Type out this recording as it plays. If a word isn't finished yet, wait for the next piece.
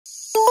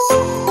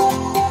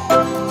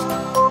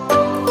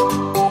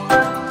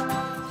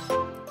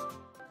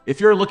If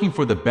you're looking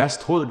for the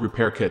best toilet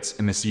repair kits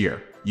in this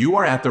year, you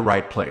are at the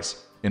right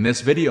place. In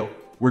this video,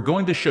 we're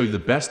going to show you the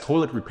best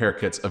toilet repair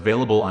kits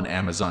available on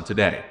Amazon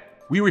today.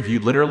 We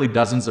reviewed literally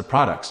dozens of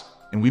products,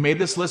 and we made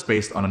this list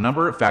based on a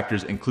number of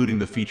factors including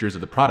the features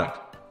of the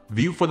product,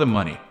 value for the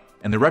money,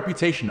 and the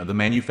reputation of the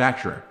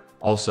manufacturer.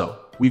 Also,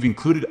 we've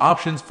included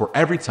options for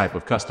every type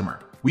of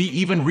customer. We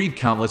even read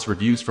countless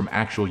reviews from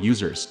actual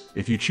users.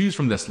 If you choose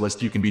from this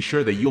list, you can be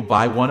sure that you'll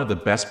buy one of the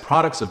best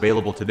products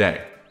available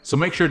today. So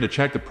make sure to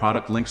check the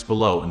product links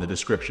below in the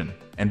description.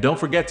 And don't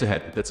forget to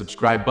hit that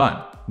subscribe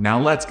button. Now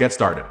let's get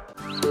started.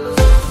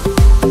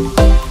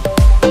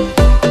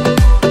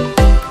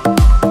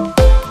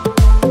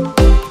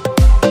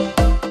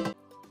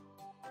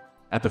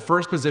 At the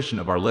first position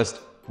of our list,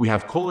 we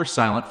have Kohler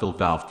Silent Fill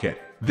Valve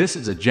Kit. This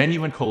is a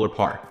genuine Kohler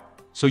part,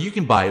 so you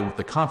can buy it with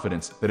the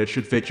confidence that it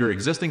should fit your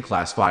existing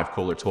Class 5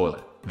 Kohler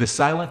toilet. The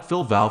Silent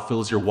Fill valve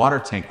fills your water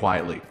tank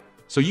quietly,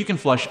 so you can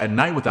flush at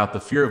night without the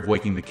fear of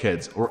waking the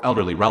kids or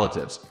elderly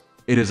relatives.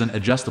 It is an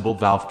adjustable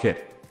valve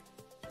kit,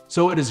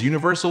 so it is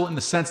universal in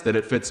the sense that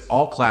it fits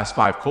all Class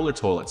 5 Kohler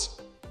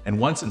toilets, and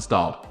once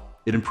installed,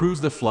 it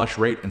improves the flush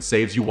rate and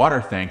saves you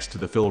water thanks to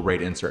the fill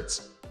rate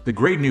inserts. The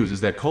great news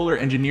is that Kohler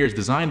engineers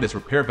designed this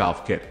repair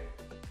valve kit,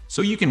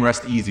 so you can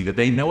rest easy that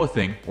they know a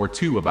thing or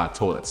two about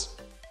toilets.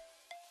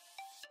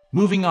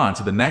 Moving on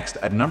to the next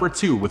at number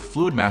 2 with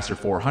Fluidmaster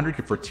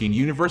 414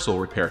 Universal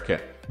Repair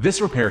Kit.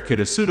 This repair kit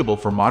is suitable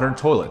for modern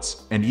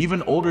toilets and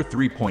even older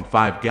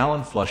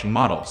 3.5-gallon flushing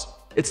models.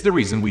 It's the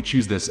reason we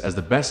choose this as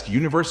the best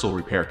universal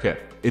repair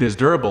kit. It is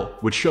durable,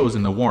 which shows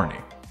in the warranty.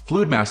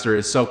 Fluidmaster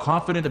is so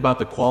confident about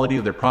the quality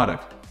of their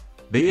product,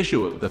 they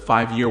issue it with a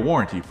 5-year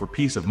warranty for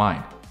peace of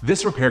mind.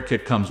 This repair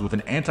kit comes with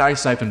an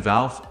anti-siphon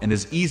valve and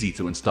is easy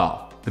to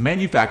install. The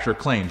manufacturer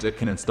claims it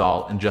can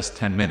install in just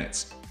 10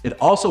 minutes. It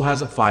also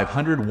has a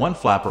 501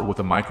 flapper with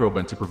a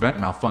microbin to prevent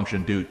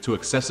malfunction due to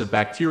excessive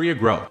bacteria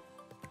growth.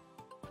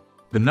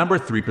 The number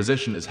 3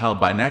 position is held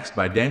by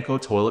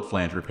Danco Toilet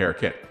Flange Repair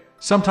Kit.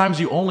 Sometimes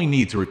you only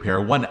need to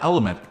repair one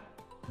element,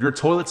 your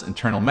toilet's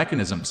internal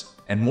mechanisms,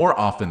 and more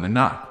often than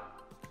not,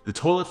 the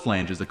toilet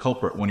flange is the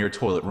culprit when your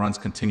toilet runs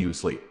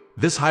continuously.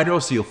 This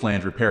HydroSeal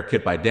Flange Repair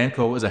Kit by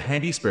Danco is a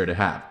handy spare to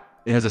have.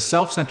 It has a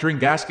self-centering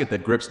gasket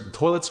that grips the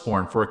toilet's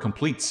horn for a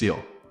complete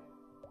seal,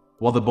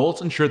 while the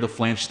bolts ensure the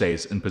flange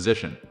stays in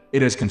position.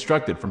 It is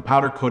constructed from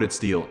powder-coated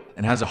steel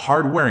and has a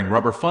hard-wearing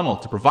rubber funnel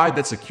to provide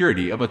that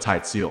security of a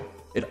tight seal.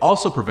 It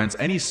also prevents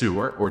any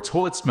sewer or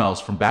toilet smells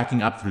from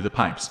backing up through the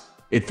pipes.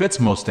 It fits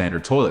most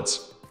standard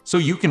toilets, so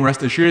you can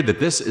rest assured that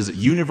this is a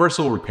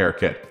universal repair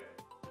kit.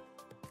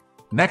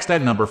 Next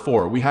at number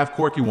 4, we have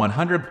Corky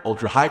 100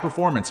 Ultra High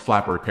Performance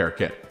Flapper Repair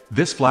Kit.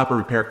 This flapper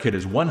repair kit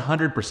is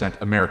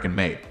 100%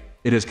 American-made.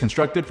 It is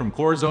constructed from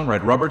Corazon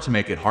Red rubber to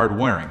make it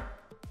hard-wearing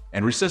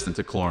and resistant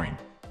to chlorine,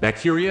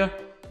 bacteria,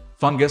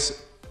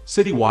 fungus,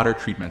 city water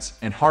treatments,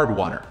 and hard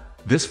water.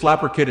 This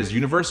flapper kit is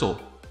universal,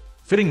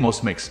 fitting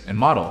most makes and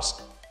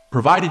models,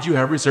 provided you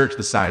have researched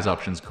the size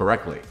options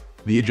correctly.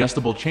 The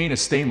adjustable chain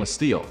is stainless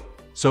steel,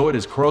 so it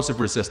is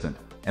corrosive resistant,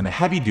 and the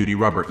heavy-duty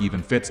rubber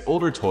even fits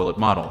older toilet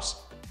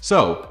models.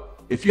 So,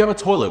 if you have a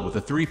toilet with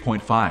a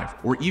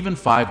 3.5 or even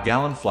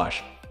 5-gallon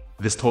flush,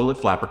 this toilet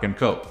flapper can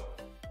cope.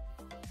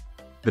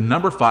 The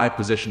number 5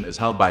 position is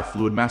held by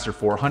Fluidmaster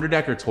 400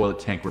 Ecker Toilet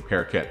Tank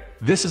Repair Kit.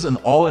 This is an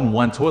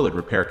all-in-one toilet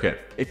repair kit.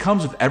 It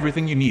comes with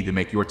everything you need to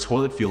make your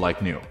toilet feel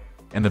like new.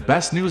 And the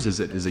best news is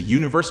it is a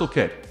universal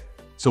kit,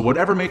 so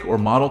whatever make or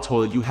model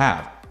toilet you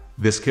have,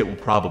 this kit will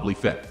probably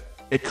fit.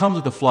 It comes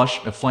with the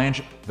flush, a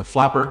flange, the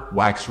flapper,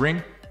 wax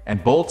ring,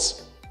 and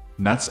bolts,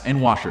 nuts, and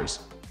washers.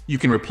 You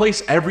can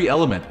replace every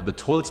element of the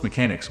toilet's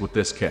mechanics with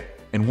this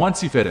kit, and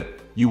once you fit it,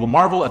 you will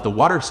marvel at the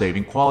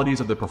water-saving qualities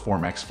of the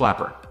Perform-X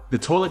flapper. The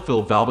toilet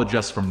fill valve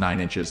adjusts from 9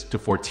 inches to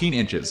 14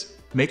 inches,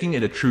 making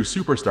it a true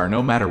superstar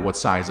no matter what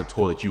size of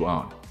toilet you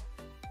own.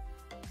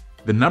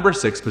 The number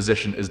 6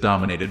 position is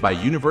dominated by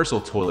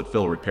Universal Toilet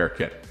Fill Repair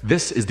Kit.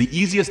 This is the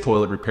easiest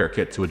toilet repair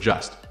kit to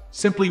adjust.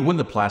 Simply win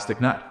the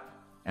plastic nut,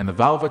 and the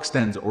valve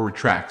extends or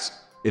retracts.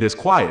 It is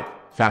quiet,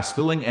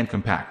 fast-filling, and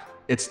compact.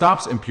 It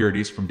stops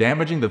impurities from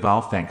damaging the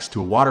valve thanks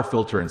to a water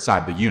filter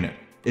inside the unit.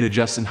 It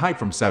adjusts in height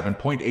from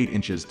 7.8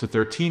 inches to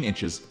 13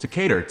 inches to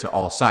cater to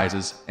all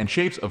sizes and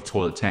shapes of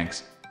toilet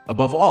tanks.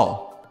 Above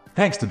all,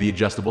 thanks to the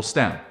adjustable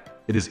stem,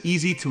 it is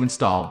easy to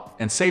install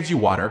and saves you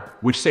water,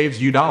 which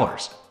saves you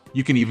dollars.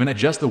 You can even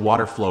adjust the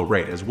water flow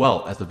rate as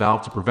well as the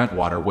valve to prevent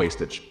water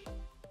wastage.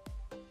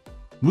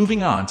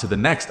 Moving on to the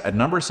next at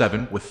number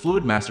 7 with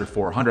Fluidmaster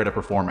 400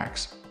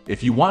 Perform-X.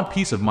 If you want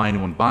peace of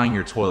mind when buying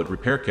your toilet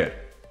repair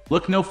kit,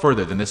 look no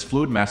further than this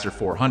Fluidmaster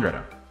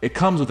 400. It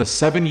comes with a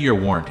 7-year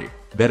warranty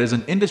that is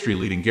an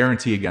industry-leading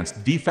guarantee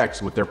against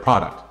defects with their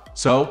product.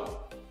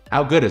 So,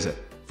 how good is it?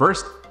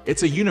 First,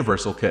 it's a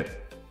universal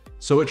kit,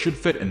 so it should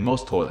fit in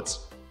most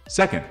toilets.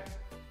 Second,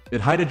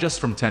 it height adjusts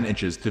from 10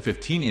 inches to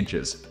 15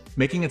 inches,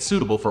 making it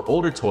suitable for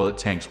older toilet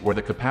tanks where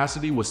the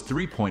capacity was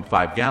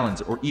 3.5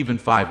 gallons or even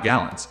 5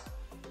 gallons.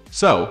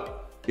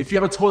 So, If you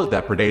have a toilet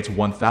that predates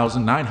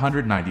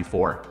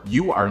 1994,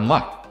 you are in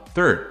luck.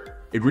 Third,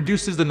 it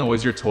reduces the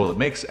noise your toilet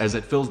makes as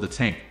it fills the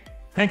tank,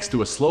 thanks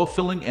to a slow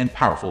filling and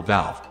powerful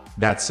valve.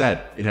 That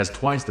said, it has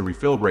twice the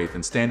refill rate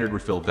than standard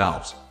refill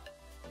valves.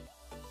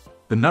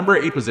 The number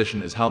 8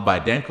 position is held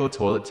by Danco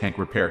Toilet Tank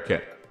Repair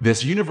Kit.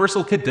 This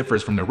universal kit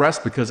differs from the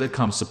rest because it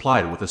comes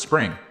supplied with a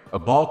spring, a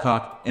ball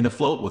cock, and a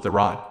float with a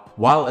rod.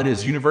 While it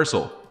is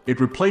universal, it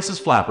replaces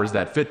flappers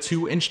that fit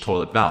 2-inch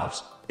toilet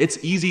valves.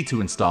 It's easy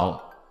to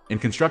install and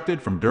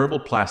constructed from durable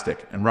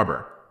plastic and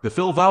rubber. The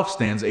fill valve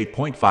stands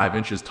 8.5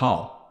 inches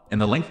tall,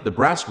 and the length of the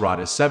brass rod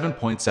is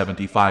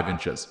 7.75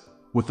 inches.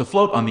 With the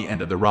float on the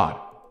end of the rod,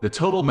 the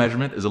total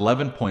measurement is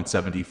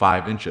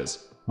 11.75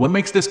 inches. What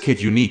makes this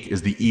kit unique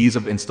is the ease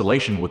of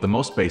installation with the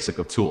most basic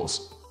of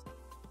tools.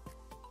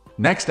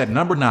 Next at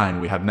number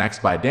 9 we have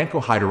Next by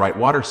Danco Hydrite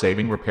Water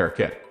Saving Repair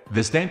Kit.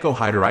 This Danco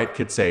Hydrite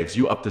kit saves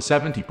you up to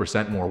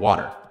 70% more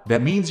water.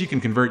 That means you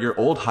can convert your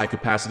old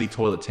high-capacity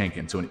toilet tank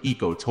into an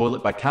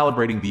eco-toilet by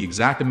calibrating the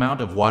exact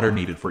amount of water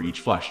needed for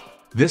each flush.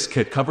 This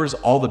kit covers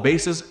all the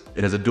bases,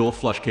 it has a dual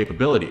flush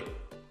capability,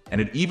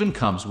 and it even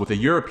comes with a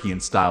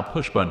European-style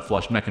push-button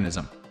flush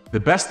mechanism. The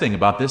best thing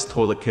about this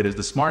toilet kit is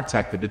the smart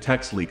tech that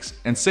detects leaks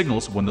and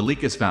signals when the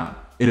leak is found.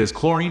 It is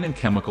chlorine and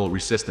chemical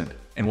resistant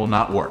and will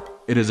not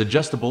warp. It is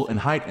adjustable in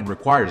height and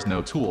requires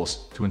no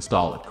tools to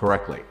install it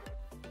correctly.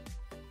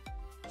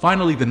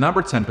 Finally, the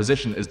number 10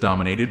 position is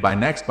dominated by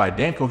Next by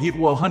Danco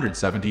Heatwell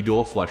 170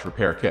 Dual Flush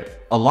Repair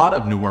Kit. A lot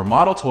of newer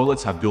model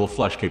toilets have dual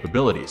flush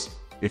capabilities.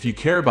 If you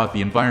care about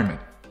the environment,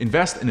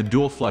 invest in a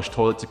dual flush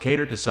toilet to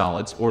cater to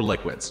solids or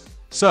liquids.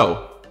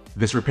 So,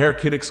 this repair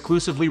kit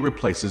exclusively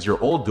replaces your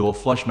old dual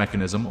flush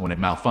mechanism when it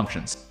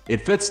malfunctions.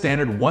 It fits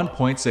standard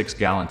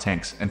 1.6-gallon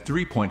tanks and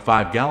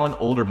 3.5-gallon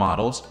older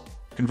models,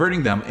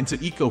 converting them into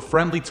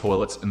eco-friendly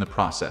toilets in the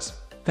process.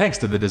 Thanks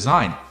to the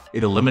design,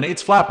 it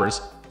eliminates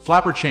flappers,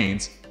 flapper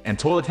chains, and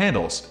toilet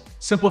handles,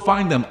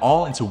 simplifying them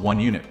all into one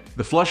unit.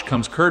 The flush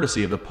comes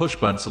courtesy of the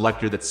push-button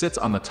selector that sits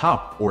on the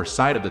top or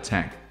side of the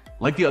tank.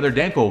 Like the other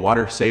Danco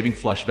water-saving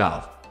flush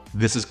valve,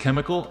 this is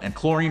chemical and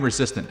chlorine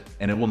resistant,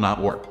 and it will not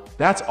warp.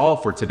 That's all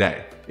for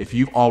today. If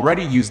you've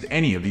already used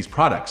any of these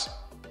products,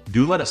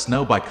 do let us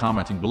know by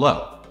commenting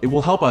below. It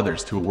will help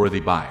others to a worthy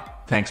buy.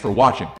 Thanks for watching.